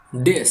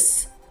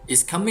This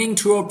is Coming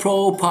to a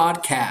Pro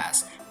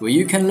podcast, where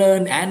you can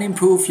learn and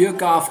improve your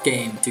golf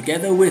game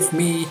together with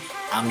me.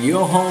 I'm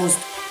your host,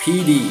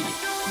 PD.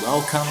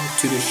 Welcome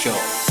to the show.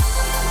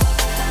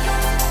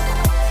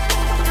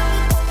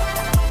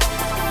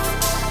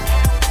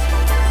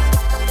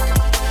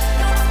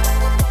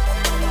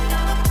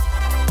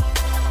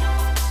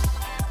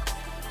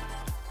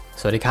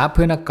 สวัสดีครับเ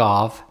พื่อนนักกอ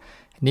ล์ฟ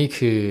นี่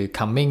คือ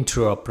Coming to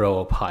a Pro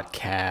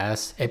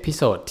podcast เอพิโ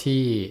ซด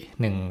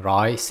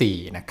ที่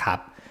104นะครับ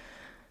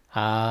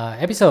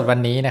เอพิโซดวัน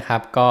นี้นะครั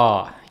บก็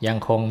ยัง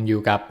คงอยู่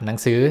กับหนัง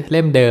สือเ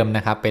ล่มเดิมน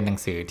ะครับเป็นหนัง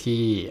สือ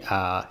ที่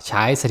ใ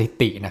ช้สถิ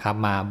ตินะครับ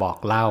มาบอก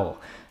เล่า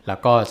แล้ว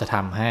ก็จะท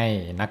ำให้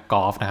นักก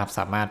อล์ฟนะครับส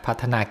ามารถพั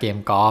ฒนาเกม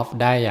กอล์ฟ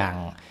ได้อย่าง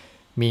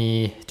มี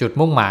จุด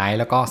มุ่งหมาย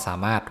แล้วก็สา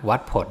มารถวั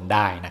ดผลไ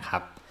ด้นะครั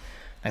บ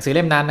หนังสือเ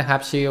ล่มนั้นนะครั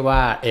บชื่อว่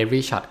า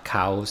Every Shot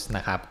Counts น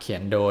ะครับเขีย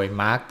นโดย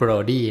Mark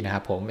Brody นะค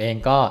รับผมเอง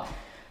ก็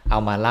เอา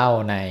มาเล่า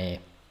ใน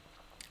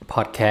พ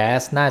อดแคส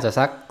ต์น่าจะ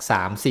สัก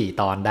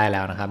 3-4 ตอนได้แ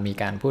ล้วนะครับมี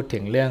การพูดถึ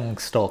งเรื่อง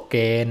stroke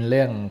gain เ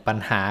รื่องปัญ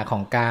หาขอ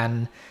งการ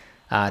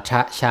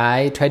ใช้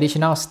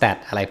traditional stat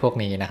อะไรพวก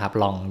นี้นะครับ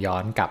ลองย้อ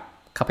นกลับ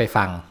เข้าไป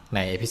ฟังใน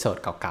เอพิโซด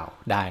เก่า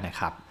ๆได้นะ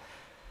ครับ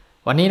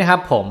วันนี้นะครั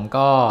บผม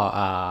ก็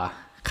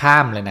ข้า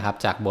มเลยนะครับ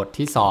จากบท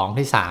ที่2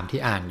ที่3ที่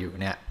อ่านอยู่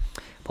เนี่ย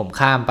ผม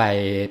ข้ามไป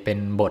เป็น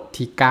บท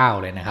ที่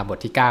9เลยนะครับบท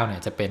ที่9เนี่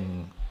ยจะเป็น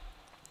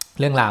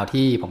เรื่องราว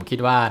ที่ผมคิด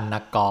ว่านั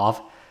กกอล์ฟ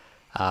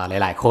ห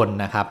ลายๆคน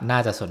นะครับน่า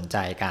จะสนใจ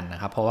กันนะ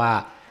ครับเพราะว่า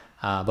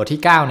บท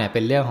ที่9เนี่ยเ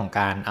ป็นเรื่องของ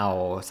การเอา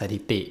สถิ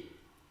ติ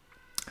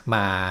ม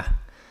า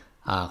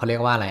เขาเรีย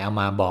กว่าอะไรเอา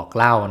มาบอก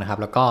เล่านะครับ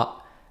แล้วก็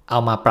เอา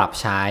มาปรับ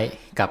ใช้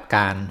กับก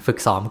ารฝึก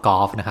ซ้อมกอ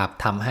ล์ฟนะครับ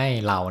ทำให้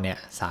เราเนี่ย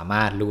สาม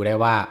ารถรู้ได้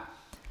ว่า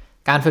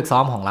การฝึกซ้อ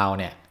มของเรา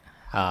เนี่ย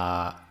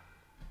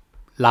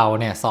เรา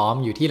เนี่ยซ้อม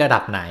อยู่ที่ระดั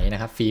บไหนน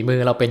ะครับฝีมื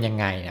อเราเป็นยัง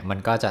ไงเนี่ยมัน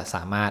ก็จะส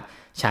ามารถ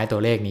ใช้ตั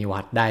วเลขนี้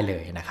วัดได้เล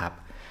ยนะครับ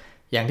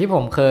อย่างที่ผ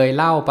มเคย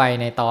เล่าไป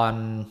ในตอน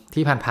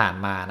ที่ผ่าน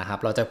ๆมานะครับ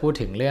เราจะพูด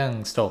ถึงเรื่อง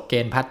stroke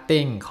gain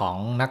putting ของ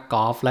นักก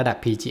อล์ฟระดับ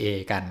PGA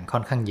กันค่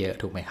อนข้างเยอะ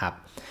ถูกไหมครับ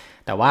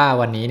แต่ว่า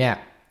วันนี้เนี่ย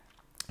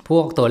พว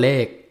กตัวเล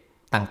ข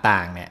ต่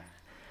างๆเนี่ย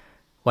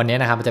วันนี้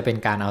นะครับจะเป็น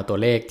การเอาตัว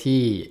เลข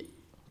ที่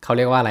เขาเ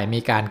รียกว่าอะไร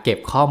มีการเก็บ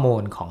ข้อมู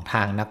ลของท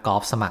างนักกอ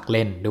ล์ฟสมัครเ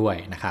ล่นด้วย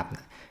นะครับ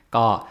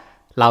ก็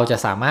เราจะ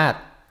สามารถ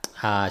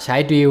ใช้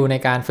ดริลใน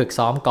การฝึก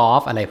ซ้อมกอล์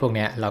ฟอะไรพวก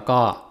นี้แล้วก็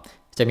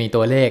จะมี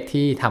ตัวเลข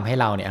ที่ทำให้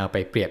เราเนี่ยเอาไป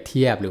เปรียบเ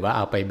ทียบหรือว่าเ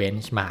อาไปเบน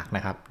ช์มาร์กน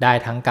ะครับได้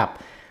ทั้งกับ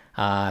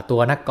ตั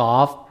วนักกอ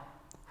ล์ฟ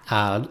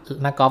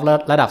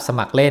ระดับส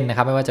มัครเล่นนะค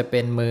รับไม่ว่าจะเป็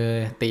นมือ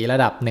ตีระ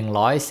ดับ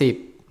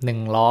110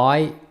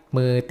 100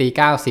มือตี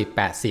90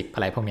 80อ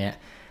ะไรพวกนี้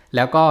แ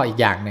ล้วก็อีก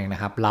อย่างหนึ่งน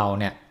ะครับเรา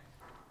เนี่ย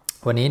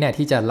วันนี้เนี่ย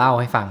ที่จะเล่า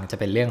ให้ฟังจะ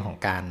เป็นเรื่องของ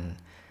การ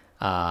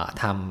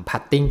ทำพั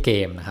ตติ้งเก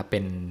มนะครับเป็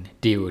น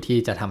ดิวที่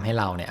จะทำให้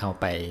เราเนี่ยเอา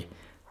ไป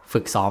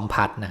ฝึกซ้อม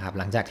พัตนะครับ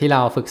หลังจากที่เร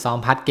าฝึกซ้อม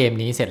พัตเกม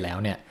นี้เสร็จแล้ว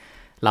เนี่ย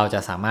เราจะ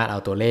สามารถเอา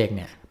ตัวเลขเ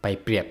นี่ยไป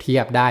เปรียบเที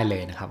ยบได้เล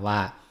ยนะครับว่า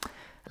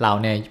เรา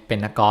เนี่ยเป็น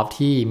นักกอล์ฟ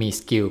ที่มี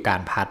สกิลกา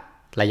รพัต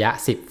ระยะ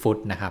10ฟุต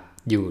นะครับ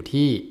อยู่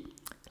ที่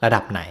ระ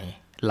ดับไหน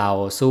เรา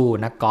สู้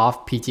นักกอล์ฟ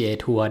PGA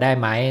ทัวร์ได้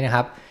ไหมนะค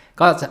รับ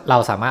ก็เรา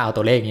สามารถเอา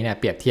ตัวเลขนี้เนี่ย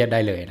เปรียบเทียบได้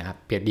เลยนะครับ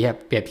เปรียบเ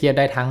ทียบไ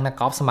ด้ทั้งนัก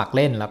กอล์ฟสมัครเ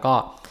ล่นแล้วก็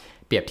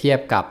เปรียบเทียบ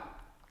กับ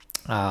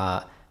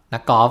นั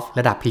กกอล์ฟ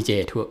ระดับ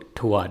PGA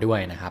ทัวร์ด้วย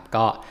นะครับ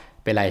ก็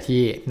เป็นอะไร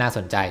ที่น่าส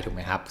นใจถูกไห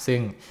มครับซึ่ง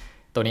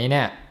ตัวนี้เ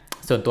นี่ย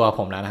ส่วนตัวผ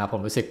มแล้วนะครับผ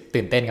มรู้สึก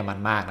ตื่นเต้นกับมัน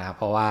มากนะครับ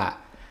เพราะว่า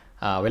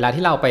เวลา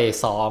ที่เราไป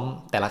ซ้อม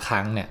แต่ละค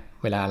รั้งเนี่ย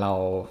เวลาเรา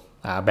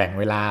แบ่ง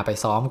เวลาไป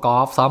ซ้อมกอ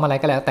ล์ฟซ้อมอะไร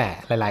ก็แล้วแต่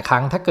หลายๆครั้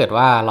งถ้าเกิด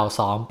ว่าเรา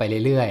ซ้อมไป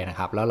เรื่อยๆนะ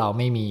ครับแล้วเรา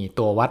ไม่มี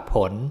ตัววัดผ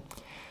ล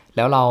แ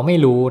ล้วเราไม่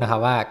รู้นะครั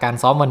บว่าการ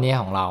ซ้อมวันนี้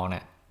ของเราเนี่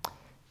ย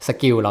ส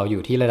กิลเราอ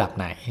ยู่ที่ระดับ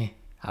ไหน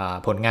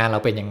ผลงานเรา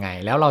เป็นยังไง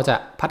แล้วเราจะ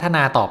พัฒน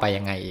าต่อไป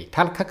ยังไงอีก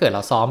ถ้าเกิดเร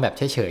าซ้อมแบบ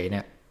เฉยๆเ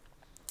นี่ย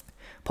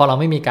พอเรา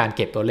ไม่มีการเ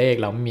ก็บตัวเลข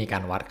เราไม่มีกา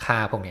รวัดค่า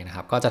พวกนี้นะค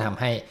รับก็จะทำ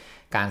ให้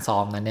การซ้อ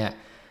มนั้นเนี่ย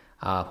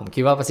ผมคิ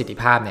ดว่าประสิทธิ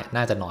ภาพเนี่ย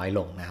น่าจะน้อยล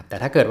งนะครับแต่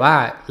ถ้าเกิดว่า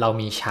เรา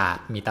มีชาร์ต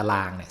มีตาร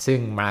างเนี่ยซึ่ง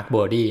Mark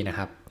Brody นะค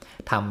รับ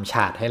ทำช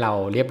าร์ตให้เรา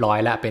เรียบร้อย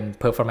แล้วเป็น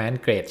performance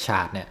grade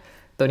chart เนี่ย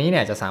ตัวนี้เ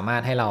นี่ยจะสามาร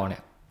ถให้เราเนี่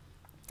ย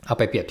เอา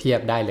ไปเปรียบเทียบ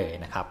ได้เลย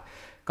นะครับ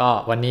ก็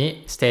วันนี้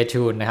stay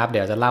tuned นะครับเ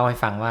ดี๋ยวจะเล่าให้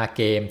ฟังว่าเ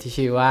กมที่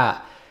ชื่อว่า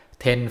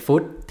10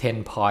 foot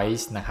 10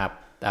 points นะครับ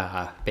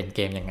เป็นเก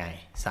มยังไง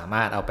สาม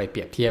ารถเอาไปเป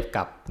รียบเทียบ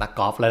กับนักก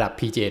อล์ฟระดับ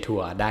PGA ทัว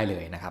ร์ได้เล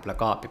ยนะครับแล้ว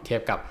ก็เปรียบเทีย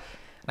บกับ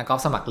นักกอล์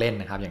ฟสมัครเล่น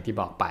นะครับอย่างที่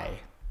บอกไป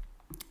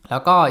แล้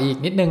วก็อีก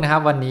นิดนึงนะครั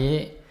บวันนี้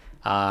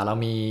เรา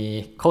มี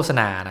โฆษ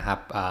ณานะครับ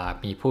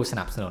มีผู้ส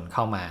นับสนุนเ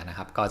ข้ามานะค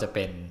รับก็จะเ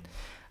ป็น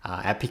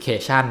แอปพลิเค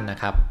ชันนะ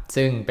ครับ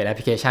ซึ่งเป็นแอปพ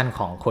ลิเคชันข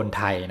องคนไ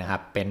ทยนะครั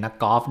บเป็นนัก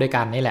กอล์ฟด้วย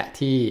กันนี่แหละ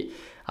ที่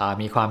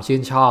มีความชื่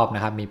นชอบน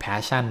ะครับมี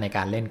passion ในก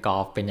ารเล่นกอ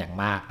ล์ฟเป็นอย่าง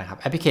มากนะครับ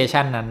แอปพลิเค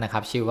ชันนั้นนะครั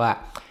บชื่อว่า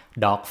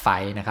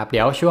Dogfight นะครับเ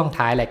ดี๋ยวช่วง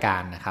ท้ายรายกา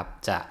รนะครับ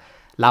จะ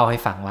เล่าให้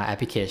ฟังว่าแอป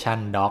พลิเคชัน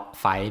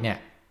Dogfight เนี่ย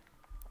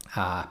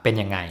เป็น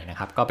ยังไงนะ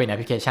ครับก็เป็นแอป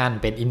พลิเคชัน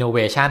เป็น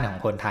innovation ของ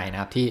คนไทยนะ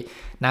ครับที่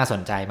น่าส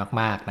นใจ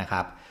มากๆนะค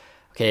รับ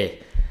โอเค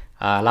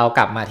เราก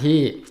ลับมาที่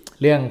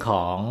เรื่องข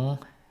อง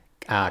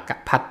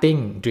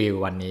putting drill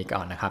วันนี้ก่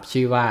อนนะครับ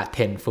ชื่อว่า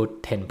10 foot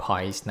 10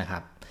 points นะครั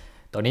บ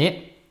ตัวนี้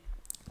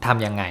ท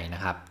ำยังไงน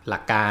ะครับหลั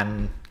กการ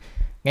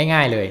ง่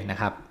ายๆเลยนะ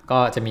ครับก็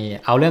จะมี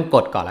เอาเรื่องก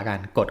ฎก่อนละกัน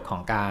กฎขอ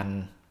งการ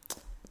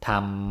ท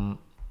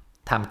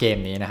ำเกม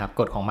นี้นะครับ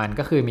กฎของมัน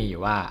ก็คือมีอ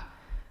ยู่ว่า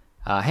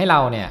ให้เรา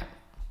เนี่ย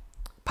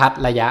พัด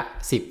ระยะ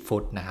10ฟุ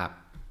ตนะครับ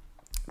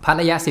พัด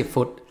ระยะ10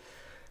ฟุต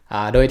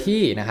โดย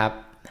ที่นะครับ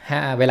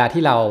เวลา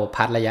ที่เรา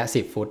พัดระยะ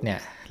10ฟุตเนี่ย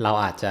เรา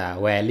อาจจะ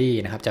แวรี่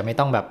นะครับจะไม่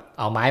ต้องแบบ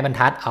เอาไม้บรร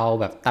ทัดเอา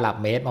แบบตลับ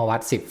เมตรมาวั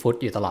ด10ฟุต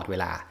อยู่ตลอดเว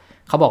ลา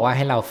เขาบอกว่าใ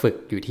ห้เราฝึก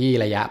อยู่ที่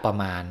ระยะประ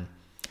มาณ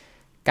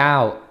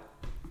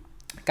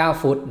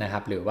9ฟุตนะครั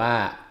บหรือว่า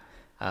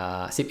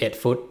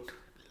11ฟุต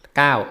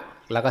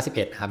9แล้วก็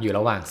11ครับอยู่ร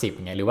ะหว่าง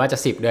10ไงหรือว่าจะ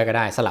10ด้วยก็ไ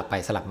ด้สลับไป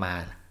สลับมา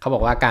เขาบอ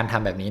กว่าการท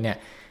ำแบบนี้เนี่ย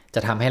จ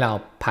ะทำให้เรา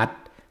พัด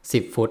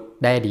10ฟุต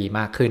ได้ดีม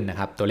ากขึ้นนะ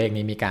ครับตัวเลข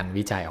นี้มีการ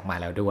วิจัยออกมา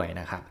แล้วด้วย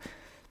นะครับ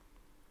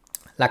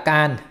หลักก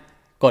าร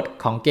กฎ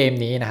ของเกม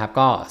นี้นะครับ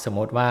ก็สมม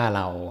ติว่าเ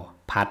รา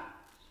พัด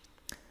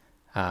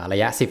ระ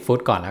ยะ10ฟุต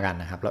ก่อนแล้วกัน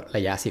นะครับร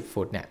ะยะ10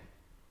ฟุตเนี่ย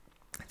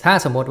ถ้า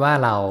สมมติว่า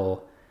เรา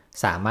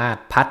สามารถ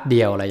พัดเ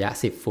ดียวระยะ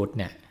10ฟุต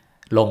เนี่ย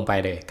ลงไป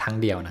เลยครั้ง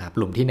เดียวนะครับ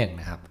หลุมที่1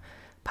นะครับ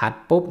พัด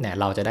ปุ๊บเนี่ย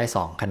เราจะได้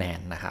2คะแนน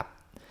นะครับ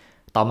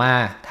ต่อมา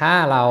ถ้า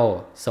เรา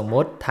สมม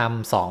ติท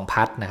ำ2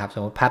พัดนะครับส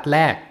มมติพัดแร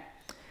ก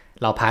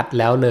เราพัด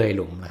แล้วเลยห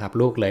ลุมนะครับ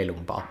ลูกเลยหลุม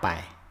ออกไป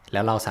แล้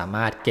วเราสาม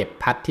ารถเก็บ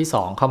พัดที่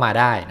2เข้ามา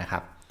ได้นะครั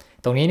บ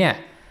ตรงนี้เนี่ย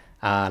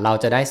เรา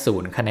จะได้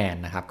0คะแนน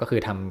นะครับก็คื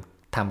อ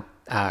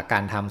กา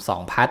รทำ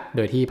2พัดโ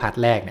ดยที่พัด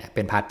แรกเนี่ยเ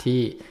ป็นพัด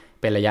ที่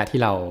เป็นระยะที่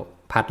เรา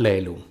พัดเลย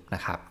หลุมน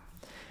ะครับ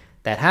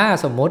แต่ถ้า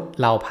สมมุติ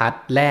เราพัด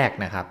แรก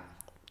นะครับ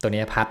ตัว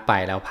นี้พัดไป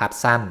แล้วพัด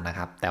สั้นนะค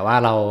รับแต่ว่า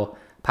เรา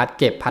พัด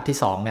เก็บพัดที่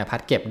2เนี่ยพั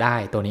ดเก็บได้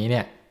ตัวนี้เ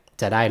นี่ย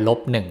จะได้ลบ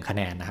1คะแ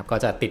นนนะครับก็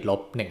จะติดลบ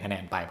1คะแน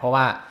นไปเพราะ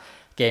ว่า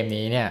เกม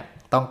นี้เนี่ย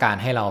ต้องการ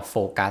ให้เราโฟ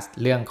กัส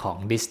เรื่องของ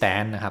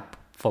distance นะครับ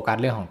โฟกัส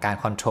เรื่องของการ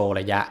control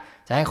ระยะ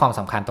จะให้ความส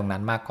ำคัญตรงนั้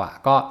นมากกว่า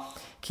ก็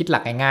คิดหลั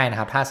กง่ายๆนะ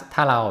ครับถ้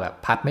าเราแบบ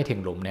พัดไม่ถึง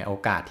หลุมเนี่ยโอ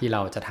กาสที่เร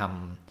าจะท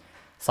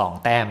ำ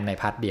2แต้มใน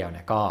พัดเดียวเ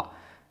นี่ยก็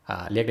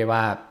เรียกได้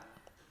ว่า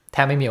แท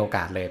บไม่มีโอก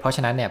าสเลยเพราะฉ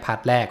ะนั้นเนี่ยพัด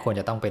แรกควร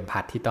จะต้องเป็นพั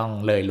ดที่ต้อง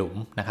เลยหลุม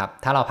นะครับ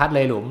ถ้าเราพัดเล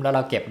ยหลุมแล้วเร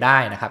าเก็บได้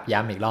นะครับย้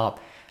ำอีกรอบ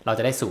เราจ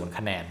ะได้0ค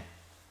ะแนน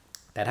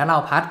แต่ถ้าเรา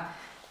พัด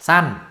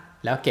สั้น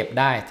แล้วเก็บ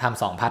ได้ท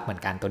ำ2พัดเหมือ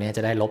นกันตัวนี้จ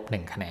ะได้ลบ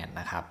1คะแนน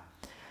นะครับ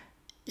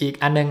อีก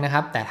อันนึงนะค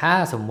รับแต่ถ้า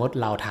สมมุติ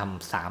เราท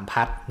ำ3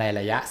พัดใน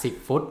ระยะ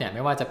10ฟุตเนี่ยไ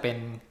ม่ว่าจะเป็น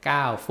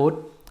9ฟุต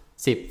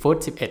10ฟุต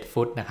11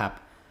ฟุตนะครับ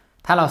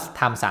ถ้าเรา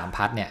ทำ3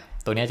พัดเนี่ย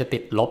ตัวนี้จะติ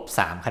ดลบ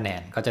3คะแน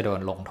นก็จะโดน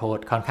ลงโทษ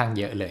ค่อนข้าง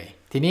เยอะเลย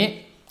ทีนี้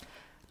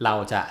เรา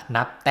จะ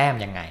นับแต้ม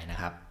ยังไงนะ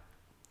ครับ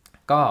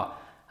ก็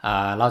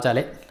เราจะ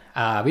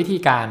วิธี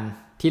การ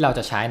ที่เราจ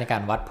ะใช้ในกา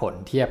รวัดผล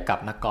เทียบกับ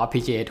นักกอล์ฟ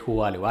PGA ทัว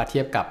ร์หรือว่าเที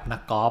ยบกับนั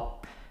กกอล์ฟ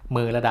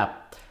มือระดับ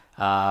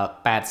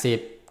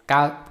80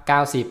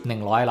 90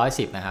 100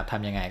 110นะครับท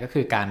ำยังไงก็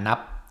คือการนับ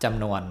จ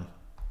ำนว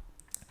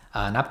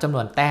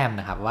นแต้ม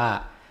นะครับว่า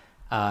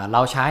เร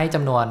าใช้จ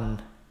ำนวน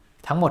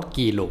ทั้งหมด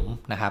กี่หลุม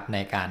นะครับใน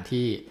การ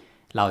ที่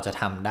เราจะ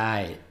ทำได้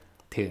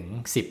ถึง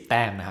10แ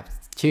ต้มนะครับ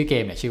ชื่อเก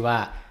มเนี่ยชื่อว่า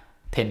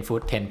10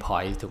 foot 10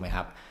 points ถูกไหมค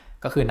รับ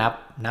ก็คือ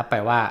นับไป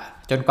ว่า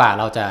จนกว่า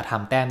เราจะท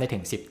ำแต้มได้ถึ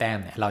ง10แต้ม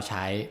เนี่ยเราใ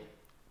ช้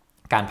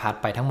การพัด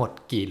ไปทั้งหมด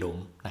กี่หลุม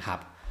นะครับ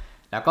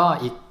แล้วก็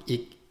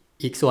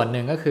อีกส่วนห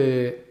นึ่งก็คือ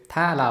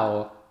ถ้าเรา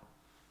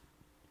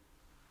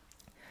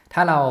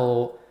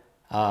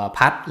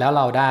พัดแล้วเ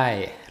ราได้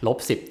ลบ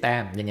10แต้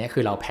มอย่างเงี้ยคื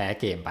อเราแพ้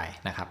เกมไป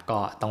นะครับก็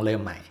ต้องเริ่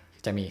มใหม่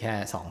จะมีแค่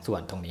2ส่ว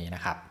นตรงนี้น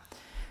ะครับ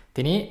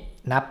ทีนี้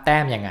นับแต้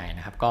มยังไงน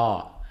ะครับก็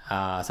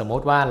สมมุ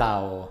ติว่าเรา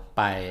ไ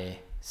ป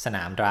สน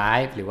ามไดร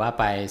ฟ์หรือว่า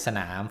ไปสน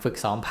ามฝึก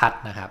ซ้อมพัด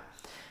นะครับ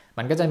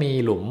มันก็จะมี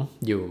หลุม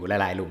อยู่ห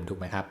ลายๆหลุมถูก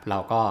ไหมครับเรา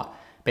ก็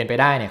เป็นไป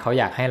ได้เนี่ยเขา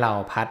อยากให้เรา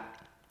พัด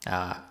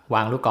ว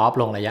างลูกกอล์ฟ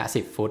ลงระยะ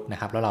10ฟุตนะ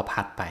ครับแล้วเรา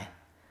พัดไป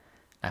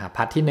นะครับ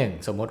พัดที่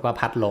1สมมุติว่า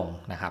พัดลง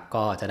นะครับ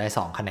ก็จะได้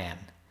2คะแนน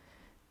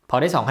พอ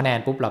ได้2คะแนน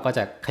ปุ๊บเราก็จ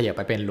ะขยับไ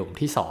ปเป็นหลุม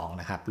ที่2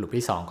นะครับหลุม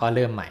ที่2ก็เ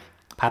ริ่มใหม่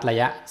พัดระ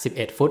ยะ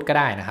11ฟุตก็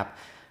ได้นะครับ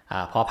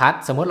พอพัด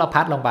สมมุติเรา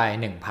พัดลงไป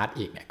1พัด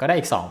อีกเนี่ยก็ได้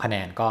อีก2คะแน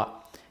นก็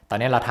ตอน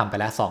นี้เราทำไป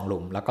แล้ว2หลุ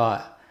มแล้วก็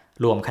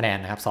รวมคะแนน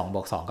นะครับ2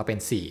 + 2ก็เป็น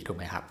4ถูกไ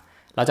หมครับ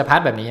เราจะพัด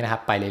แบบนี้นะครั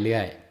บไปเรื่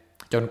อย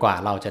ๆจนกว่า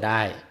เราจะไ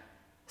ด้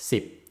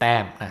10แต้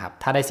มนะครับ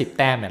ถ้าได้10แ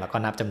ต้มเนี่ยเราก็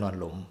นับจำนวน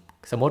หลุม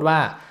สมมุติว่า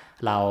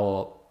เรา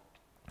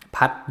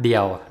พัดเดี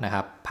ยวนะค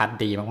รับพัด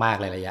ดีมากๆ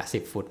เลยระยะ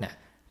10ฟุตเนี่ย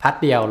พัด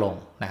เดียวลง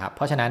นะครับเพ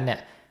ราะฉะนั้นเนี่ย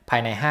ภา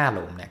ยใน5ห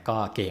ลุมเนี่ยก็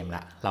เกมล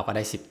ะเราก็ไ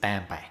ด้10แต้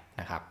มไป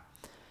นะครับ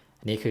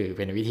นี่คือเ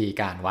ป็นวิธี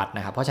การวัดน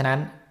ะครับเพราะฉะนั้น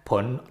ผ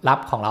ลลัพ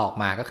ธ์ของเราออก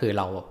มาก็คือ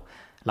เ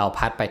รา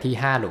พัดไปที่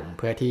5หลุม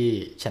เพื่อที่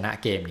ชนะ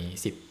เกมนี้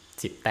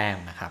10แต้ม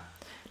นะครับ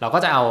เราก็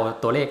จะเอา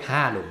ตัวเลข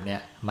5หลุมเนี่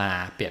ยมา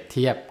เปรียบเ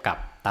ทียบกับ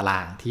ตารา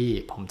งที่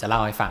ผมจะเล่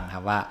าให้ฟังค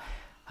รับว่า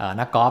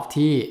นักกอล์ฟ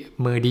ที่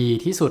มือดี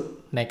ที่สุด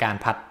ในการ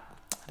พัด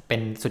เป็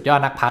นสุดยอ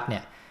ดนักพัดเนี่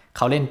ยเ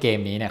ขาเล่นเกม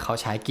นี้เนี่ยเขา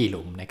ใช้กี่ห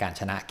ลุมในการ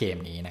ชนะเกม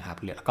นี้นะครับ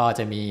แล้วก็จ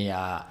ะมี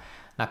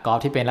นักกอล์ฟ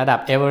ที่เป็นระดับ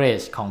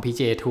average ของ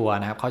PGA ทัวร์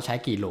นะครับเขาใช้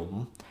กี่หลุม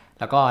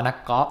แล้วก็นัก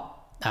กอล์ฟ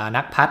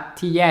นักพัด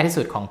ที่แย่ที่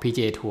สุดของ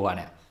PGA ทัวร์เ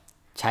นี่ย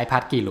ใช้พั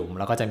ดกี่หลุม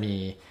แล้วก็จะมี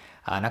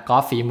นักกอ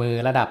ล์ฟฝีมือ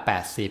ระดับ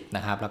80น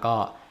ะครับแล้วก็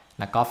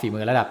นักกอล์ฟฝีมื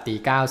อระดับตี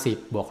90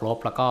บวกลบ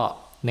แล้วก็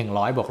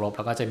100บวกลบแ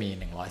ล้วก็จะมี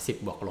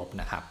110บวกลบ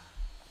นะครับ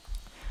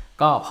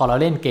ก็พอเรา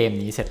เล่นเกม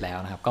นี้เสร็จแล้ว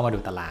นะครับก็มาดู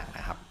ตารางน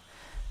ะครับ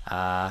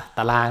ต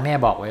ารางเนี่ย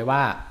บอกไว้ว่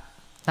า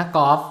นักก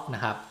อล์ฟน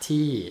ะครับ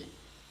ที่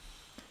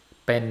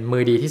เป็นมื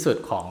อดีที่สุด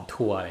ของ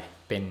ทัวร์เลย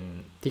เป็น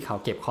ที่เขา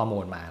เก็บข้อมู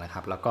ลมานะค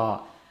รับแล้วก็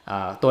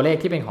ตัวเลข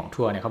ที่เป็นของ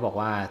ทัวร์เนี่ยเขาบอก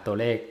ว่าตัว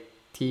เลข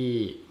ที่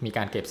มีก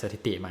ารเก็บสถิ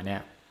ติมาเนี่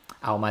ย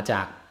เอามาจ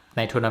ากใ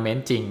นทัวร์นาเมน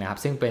ต์จริงนะครับ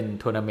ซึ่งเป็น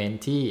ทัวร์นาเมน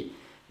ต์ที่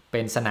เป็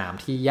นสนาม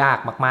ที่ยาก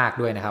มาก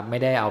ๆด้วยนะครับไม่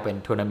ได้เอาเป็น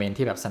ทัวร์นาเมนต์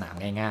ที่แบบสนาม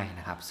ง่ายๆ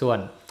นะครับส่วน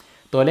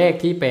ตัวเลข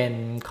ที่เป็น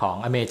ของ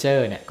Amateur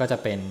เนี่ยก็จะ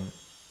เป็น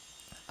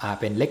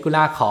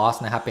regular course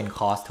นะครับเป็นค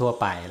อร์สทั่ว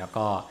ไปแล้ว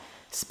ก็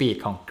speed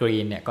ของ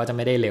green เนี่ยก็จะไ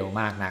ม่ได้เร็ว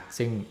มากนัก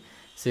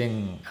ซึ่ง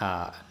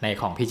ใน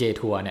ของ PGA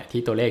Tour เนี่ย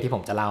ที่ตัวเลขที่ผ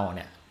มจะเล่าเ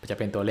นี่ยจะ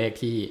เป็นตัวเลข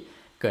ที่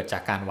เกิดจา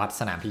กการวัด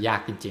สนามที่ยา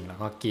กจริงๆแล้ว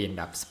ก็กรีนแ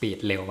บบ speed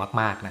เร็ว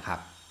มากๆนะครับ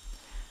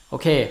โอ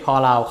เคพอ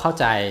เราเข้า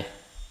ใจ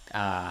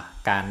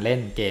การเล่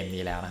นเกม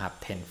นี้แล้วนะครับ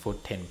10 foot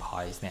 10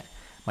 points เนี่ย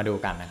มาดู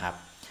กันนะครับ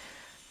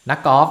นั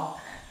กกอล์ฟ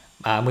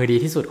มือดี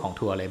ที่สุดของ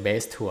ทัวร์เลย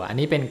base tour อัน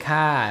นี้เป็นค่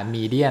า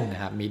median น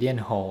ะครับ median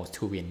hole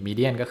to win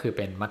median ก็คือเ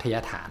ป็นมัธย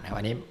ฐานนะครับ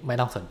อันนี้ไม่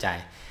ต้องสนใจ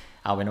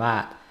เอาเป็นว่า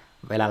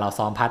เวลาเรา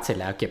ซ้อมพัดเสร็จ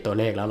แล้วเก็บตัว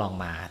เลขแล้วลอง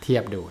มาเทีย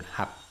บดูนะค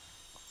รับ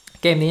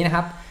เกมนี้นะค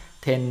รับ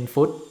10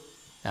 foot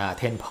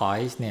 10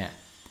 points เนี่ย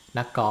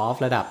นักกอล์ฟ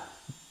ระดับ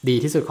ดี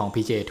ที่สุดของ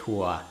PGA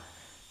Tour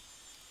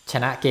ช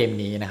นะเกม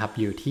นี้นะครับ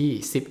อยู่ที่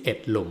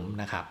11หลุม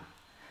นะครับ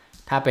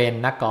ถ้าเป็น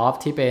นักกอล์ฟ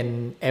ที่เป็น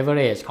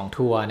average ของ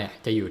ทัวร์เนี่ย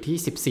จะอยู่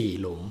ที่14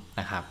หลุม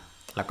นะครับ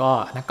แล้วก็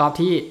นักกอล์ฟ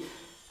ที่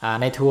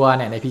ในทัวร์เ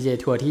นี่ยใน PGA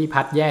ทัวร์ที่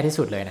พัดแย่ที่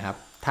สุดเลยนะครับ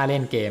ถ้าเล่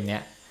นเกมเนี้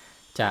ย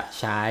จะ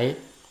ใช้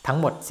ทั้ง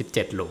หมด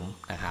17หลุม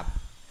นะครับ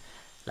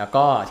แล้ว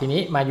ก็ที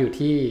นี้มาอยู่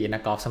ที่นั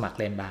กกอล์ฟสมัคร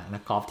เล่นบ้างนั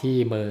กกอล์ฟที่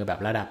มือแบบ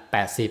ระดับ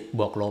80บ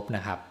วกลบน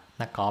ะครับ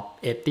นักกอล์ฟ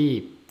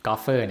80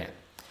 golfer เนี่ย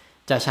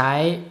จะใช้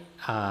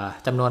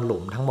จำนวนหลุ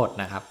มทั้งหมด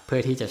นะครับเพื่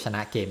อที่จะชน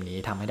ะเกมนี้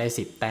ทำให้ได้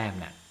10แต้ม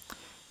เนี่ย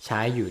ใช้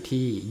อยู่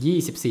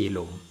ที่24ห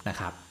ลุมนะ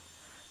ครับ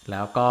แ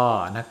ล้วก็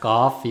นักกอ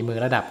ล์ฟฝีมือ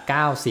ระดับ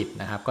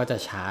90นะครับก็จะ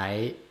ใช้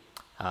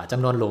จ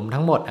ำนวนหลุม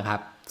ทั้งหมดนะครั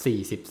บ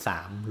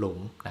43หลุม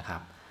นะครั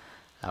บ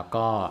แล้ว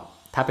ก็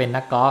ถ้าเป็น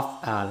นักกอล์ฟ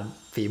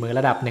ฝีมือ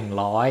ระดับ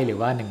100หรือ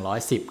ว่า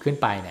110ขึ้น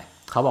ไปเนี่ย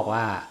เขาบอกว่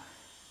า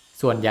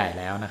ส่วนใหญ่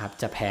แล้วนะครับ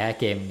จะแพ้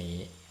เกมนี้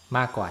ม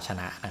ากกว่าช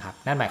นะนะครับ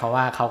นั่นหมายความ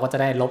ว่าเขาก็จะ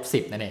ได้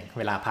-10นั่นเอง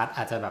เวลาพัดอ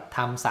าจจะแบบท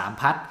ำ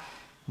3พัด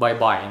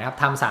บ่อยๆนะครับ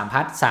ทำ3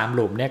พัด3ห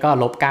ลุมเนี่ยก็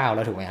-9แ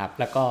ล้วถูกไหมครับ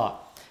แล้วก็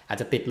อาจ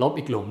จะติดลบ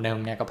อีกหลุมนึง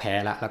เนี่ยก็แพ้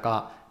แล้วก็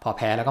พอแ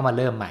พ้แล้วก็มาเ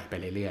ริ่มใหม่ไป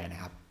เรื่อยๆน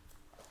ะครับ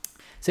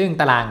ซึ่ง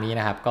ตารางนี้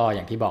นะครับก็อ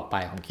ย่างที่บอกไป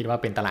ผมคิดว่า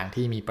เป็นตาราง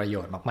ที่มีประโย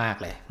ชน์มาก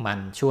ๆเลยมัน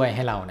ช่วยใ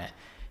ห้เราเนี่ย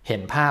เห็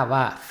นภาพว่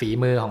าฝี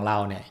มือของเรา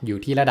เนี่ยอยู่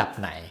ที่ระดับ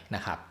ไหนน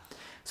ะครับ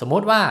สมม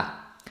ติว่า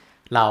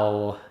เรา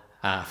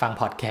ฟัง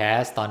พอดแคส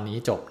ต์ตอนนี้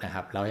จบนะค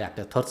รับเราอยาก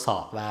จะทดสอ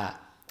บว่า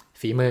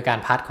ฝีมือการ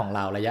พัดของเร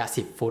าระยะ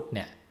10ฟุตเ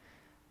นี่ย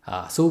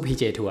สู้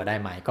PGA Tour ได้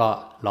ไหมก็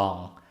ลอง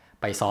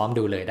ไปซ้อม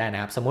ดูเลยได้น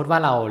ะครับสมมุติว่า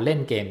เราเล่น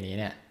เกมนี้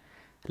เนี่ย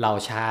เรา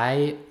ใช้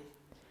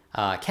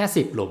แค่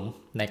10หลุม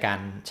ในการ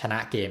ชนะ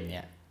เกมเ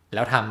นี่ยแ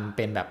ล้วทำเ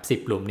ป็นแบบ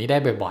10หลุมนี้ได้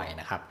บ่อยๆ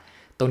นะครับ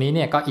ตรงนี้เ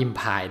นี่ยก็อิม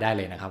พายได้เ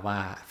ลยนะครับว่า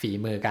ฝี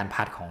มือการ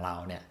พัดของเรา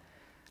เนี่ย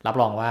รับ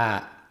รองว่า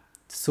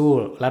สู้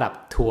ระดับ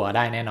ทัวร์ไ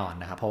ด้แน่นอน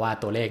นะครับเพราะว่า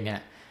ตัวเลขเนี่ย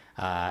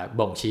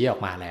บ่งชี้ออ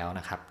กมาแล้ว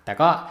นะครับแต่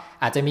ก็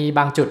อาจจะมีบ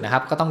างจุดนะครั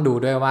บก็ต้องดู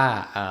ด้วยว่า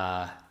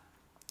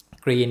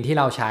กรีนที่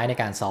เราใช้ใน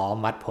การซ้อม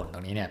วัดผลตร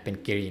งนี้เนี่ยเป็น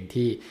กรีน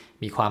ที่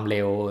มีความเ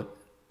ร็ว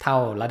เท่า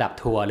ระดับ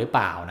ทัวร์หรือเป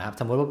ล่านะครับ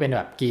สมมติว่าเป็นแ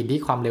บบกรีนที่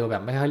ความเร็วแบ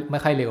บไม่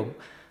ค่อยเร็ว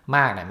ม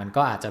ากเนี่ยมัน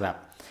ก็อาจจะแบบ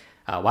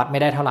วัดไม่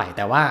ได้เท่าไหร่แ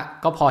ต่ว่า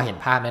ก็พอเห็น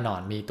ภาพแน่นอน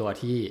มีตัว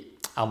ที่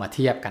เอามาเ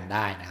ทียบกันไ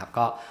ด้นะครับ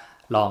ก็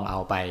ลองเอา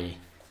ไป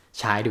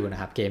ใช้ดูน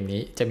ะครับเกม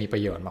นี้จะมีปร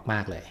ะโยชน์ม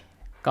ากๆเลย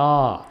ก็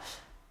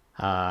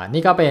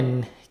นี่ก็เป็น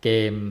เก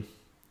ม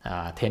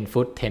10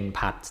 foot 10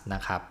 putts น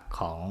ะครับ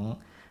ของ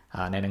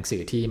ในหนังสื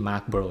อที่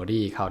Mark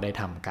Brody เขาได้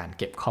ทำการ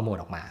เก็บข้อมูล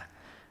ออกมา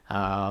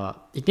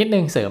อีกนิดนึ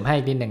งเสริมให้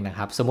อีกนิดนึงนะค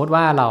รับสมมุติ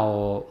ว่าเรา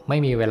ไม่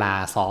มีเวลา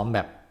ซ้อมแบ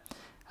บ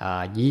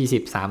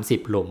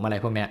20-30หลุมอะไร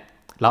พวกเนี้ย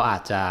เราอา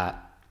จจะ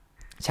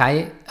ใช้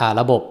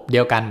ระบบเดี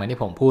ยวกันเหมือนที่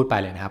ผมพูดไป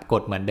เลยนะครับก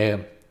ดเหมือนเดิม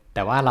แ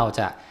ต่ว่าเรา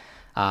จะ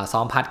ซ้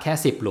อมพัดแค่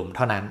10หลุมเ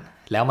ท่านั้น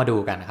แล้วมาดู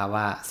กันนะครับ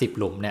ว่า10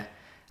หลุมเนี่ย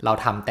เรา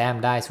ทำแต้ม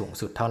ได้สูง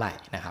สุดเท่าไหร่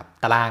นะครับ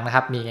ตารางนะค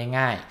รับมี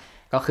ง่าย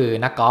ๆก็คือ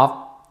นักกอล์ฟ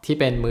ที่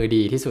เป็นมือ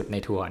ดีที่สุดใน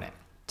ทัวร์เนี่ย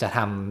จะท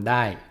ำไ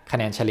ด้คะ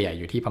แนนเฉลี่ยอ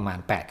ยู่ที่ประมาณ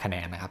8คะแน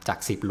นนะครับจาก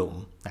10หลุม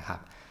นะครับ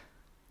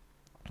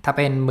ถ้าเ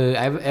ป็นมือ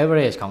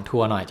average ของทั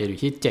วร์หน่อยจะอยู่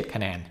ที่7ค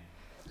ะแนน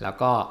แล้ว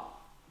ก็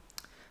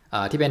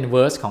ที่เป็น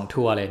worst ของ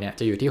ทัวร์เลยเนี่ย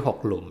จะอยู่ที่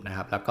6หลุมนะค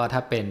รับแล้วก็ถ้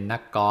าเป็นนั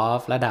กกอล์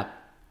ฟระดับ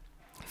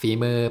ฝี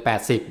มือ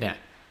80เนี่ย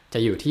จะ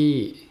อยู่ที่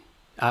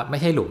ไม่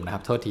ใช่หลุมนะค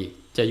รับโทษที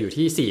จะอยู่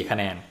ที่4คะ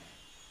แนน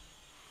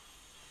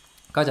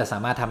ก็จะสา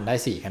มารถทำได้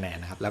4คะแนน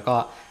นะครับแล้วก็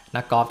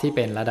นักกอล์ฟที่เ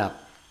ป็นระดับ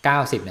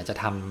90เนี่ยจะ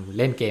ทำ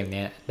เล่นเกม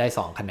นี้ได้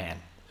2คะแนน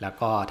แล้ว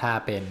ก็ถ้า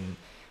เป็น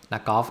นั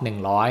กกอล์ฟ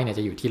100เนี่ย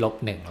จะอยู่ที่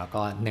-1แล้ว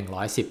ก็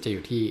110จะอ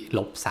ยู่ที่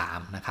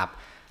-3นะครับ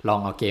ลอง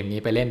เอาเกมนี้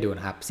ไปเล่นดู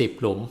นะครับ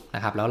10หลุมน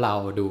ะครับแล้วเรา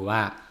ดูว่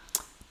า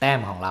แต้ม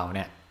ของเราเ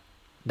นี่ย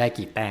ได้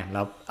กี่แต้มแ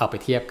ล้วเอาไป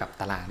เทียบกับ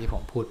ตารางที่ผ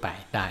มพูดไป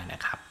ได้น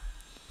ะครับ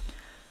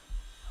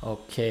โ โอ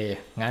เค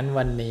งั้น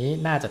วันนี้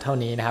น่าจะเท่า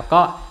นี้นะครับ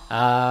ก็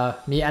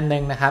มีอันนึ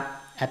งนะครับ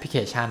แอปพลิเค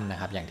ชันนะ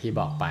ครับอย่างที่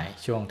บอกไป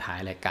ช่วงท้าย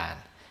รายการ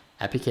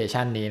แอปพลิเค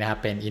ชันนี้นะครับ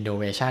เป็น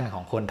innovation ข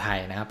องคนไทย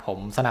นะครับผม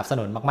สนับส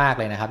นุนมากๆ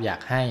เลยนะครับอยา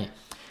กให้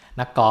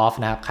นักกอล์ฟ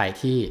นะครับใคร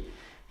ที่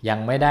ยัง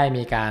ไม่ได้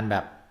มีการแบ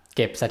บเ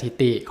ก็บสถิ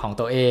ติของ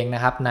ตัวเองน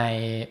ะครับใน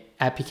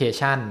แอปพลิเค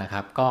ชันนะค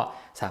รับก็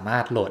สามา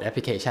รถโหลดแอปพ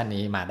ลิเคชัน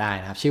นี้มาได้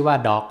นะครับชื่อว่า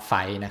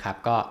Dogfight นะครับ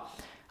ก็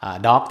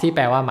dog ที่แป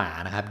ลว่าหมา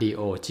นะครับ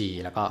dog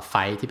แล้วก็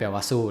fight ที่แปลว่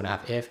าสู้นะครั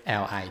บ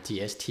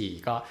flight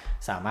ก็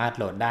สามารถโ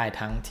หลดได้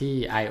ทั้งที่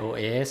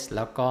iOS แ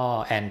ล้วก็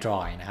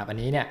Android นะครับอัน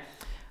นี้เนี่ย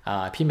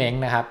พี่เม้ง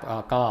นะครับ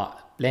ก็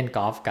เล่นก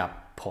อล์ฟกับ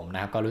ผมน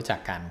ะครับก็รู้จัก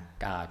กัน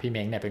พี่เ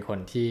ม้งเนี่ยเป็นคน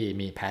ที่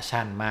มี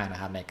passion มากน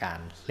ะครับในการ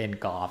เล่น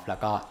กอล์ฟแล้ว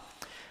ก็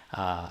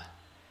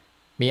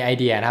มีไอ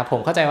เดียนะครับผ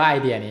มเข้าใจว่าไอ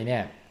เดียนี้เนี่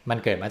ยมัน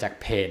เกิดมาจาก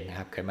เพนนะค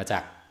รับเกิดมาจา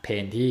กเพ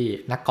นที่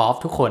นักกอล์ฟ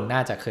ทุกคนน่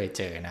าจะเคยเ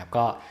จอนะครับ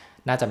ก็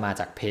น่าจะมา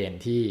จากเพน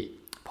ที่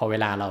พอเว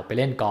ลาเราไป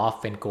เล่นกอล์ฟ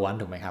เป็นกวน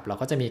ถูกไหมครับเรา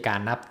ก็จะมีการ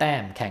นับแต้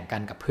มแข่งกั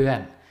นกับเพื่อน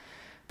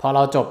พอเร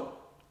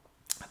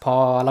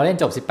าเล่น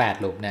จบ18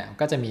หลุมเนี่ย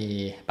ก็จะมี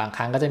บางค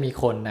รั้งก็จะมี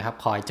คนนะครับ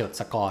คอยจด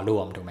สกอร์ร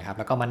วมถูกไหมครับ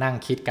แล้วก็มานั่ง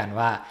คิดกัน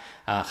ว่า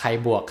ใคร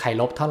บวกใคร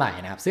ลบเท่าไหร่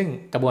นะครับซึ่ง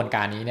กระบวนก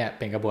ารนี้เนี่ย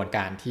เป็นกระบวนก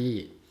ารที่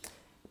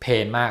เพ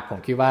นมากผม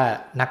คิดว่า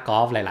นักกอ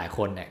ล์ฟหลายๆค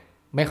นเนี่ย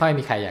ไม่ค่อย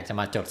มีใครอยากจะ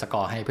มาจดสก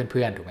อร์ให้เ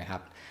พื่อนๆถูกไหมครั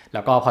บแ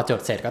ล้วก็พอจ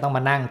ดเสร็จก็ต้องม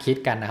านั่งคิด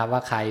กันนะครับว่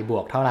าใครบ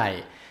วกเท่าไหร่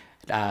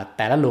แ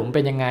ต่ละหลุมเ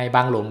ป็นยังไงบ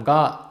างหลุมก็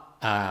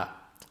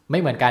ไม่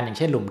เหมือนกันอย่างเ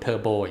ช่นหลุมเทอ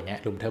ร์โบอย่างเงี้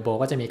ยหลุมเทอร์โบ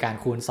ก็จะมีการ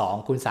คูณ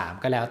2คูณ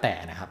3ก็แล้วแต่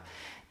นะครับ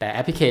แต่แอ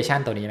ปพลิเคชัน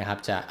ตัวนี้นะครับ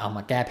จะเอาม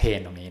าแก้เพน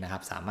ตรงนี้นะครั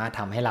บสามารถ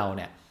ทำให้เราเ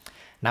นี่ย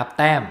นับแ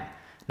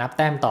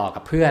ต้มต่อ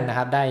กับเพื่อนนะค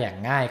รับได้อย่าง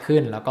ง่ายขึ้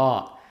นแล้วก็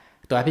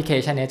ตัวแอปพลิเค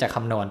ชันนี้จะค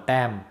ำนวณแ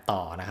ต้มต่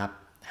อนะครับ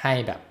ให้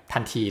แบบทั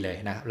นทีเลย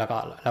นะครับแ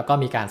ล้วก็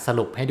มีการส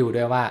รุปให้ดู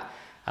ด้วยว่า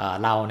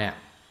เราเนี่ย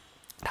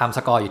ทำส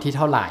กอร์อยู่ที่เ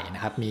ท่าไหร่น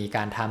ะครับมีก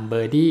ารทำเบ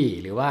อร์ดี้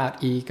หรือว่า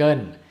อีเกิ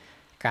ล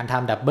การท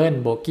ำดับเบิล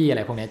โบกี้อะไ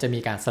รพวกนี้จะมี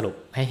การสรุป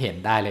ให้เห็น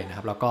ได้เลยนะค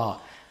รับแล้วก็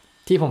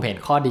ที่ผมเห็น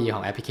ข้อดีข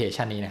องแอปพลิเค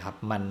ชันนี้นะครับ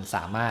มันส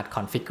ามารถ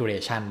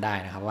configuration ได้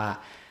นะครับว่า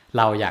เ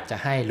ราอยากจะ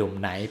ให้หลุม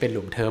ไหนเป็นห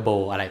ลุมเทอร์โบ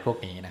อะไรพวก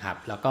นี้นะครับ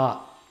แล้วก็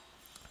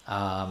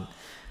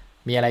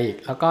มีอะไรอีก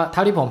แล้วก็เท่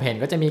าที่ผมเห็น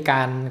ก็จะมีก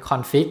ารคอ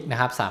นฟิกนะ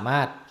ครับสามา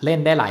รถเล่น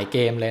ได้หลายเก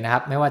มเลยนะครั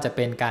บไม่ว่าจะเ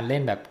ป็นการเล่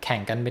นแบบแข่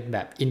งกันเป็นแบ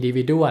บอินดิ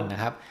วิวดน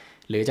ะครับ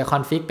หรือจะคอ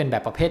นฟิกเป็นแบ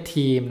บประเภท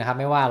ทีมนะครับ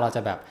ไม่ว่าเราจ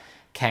ะแบบ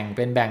แข่งเ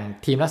ป็นแบ่ง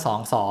ทีมละ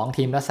 2-2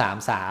 ทีมละ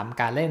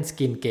 3-3 การเล่นส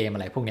กินเกมอะ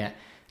ไรพวกนี้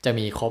จะ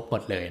มีครบหม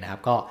ดเลยนะครับ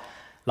ก็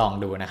ลอง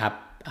ดูนะครับ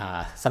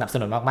สนับส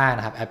นุนมากๆน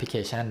ะครับแอปพลิเค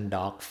ชัน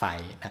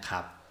Dogfight นะครั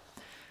บ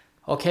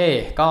โอเค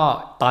ก็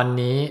ตอน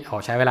นี้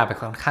ใช้เวลาไป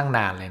ค่อนข้างน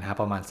านเลยนะครับ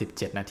ประมาณ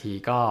17นาที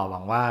ก็หวั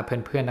งว่า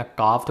เพื่อนๆนัก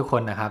กอล์ฟทุกค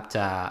นนะครับจ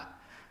ะ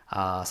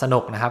สนุ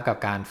กนะครับกับ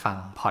การฟัง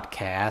พอดแค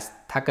สต์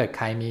ถ้าเกิดใ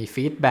ครมี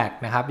ฟีดแบ็ก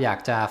นะครับอยาก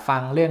จะฟั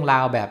งเรื่องรา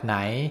วแบบไหน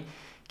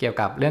เกี่ยว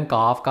กับเรื่องก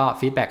อล์ฟก็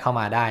ฟีดแบ็กเข้า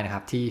มาได้นะค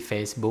รับที่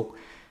Facebook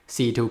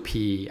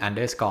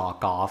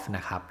C2P_golf น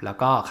ะครับแล้ว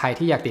ก็ใคร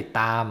ที่อยากติด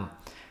ตาม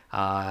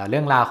เรื่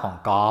องราวของ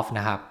กอล์ฟ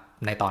นะครับ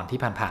ในตอนที่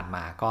ผ่านๆม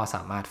าก็ส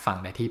ามารถฟัง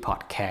ได้ที่พอ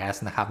ดแคส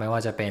ต์นะครับไม่ว่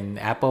าจะเป็น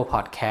Apple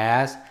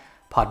Podcast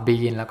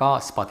Podbean แล้วก็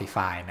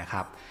Spotify นะค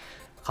รับ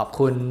ขอบ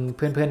คุณเ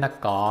พื่อนๆนัก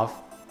กอล์ฟ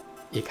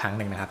อีกครั้งห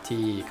นึ่งนะครับ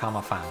ที่เข้าม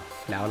าฟัง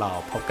แล้วเรา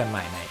พบกันให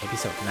ม่ในเอพิ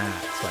โซดหน้า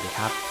สวัสดีค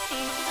รับ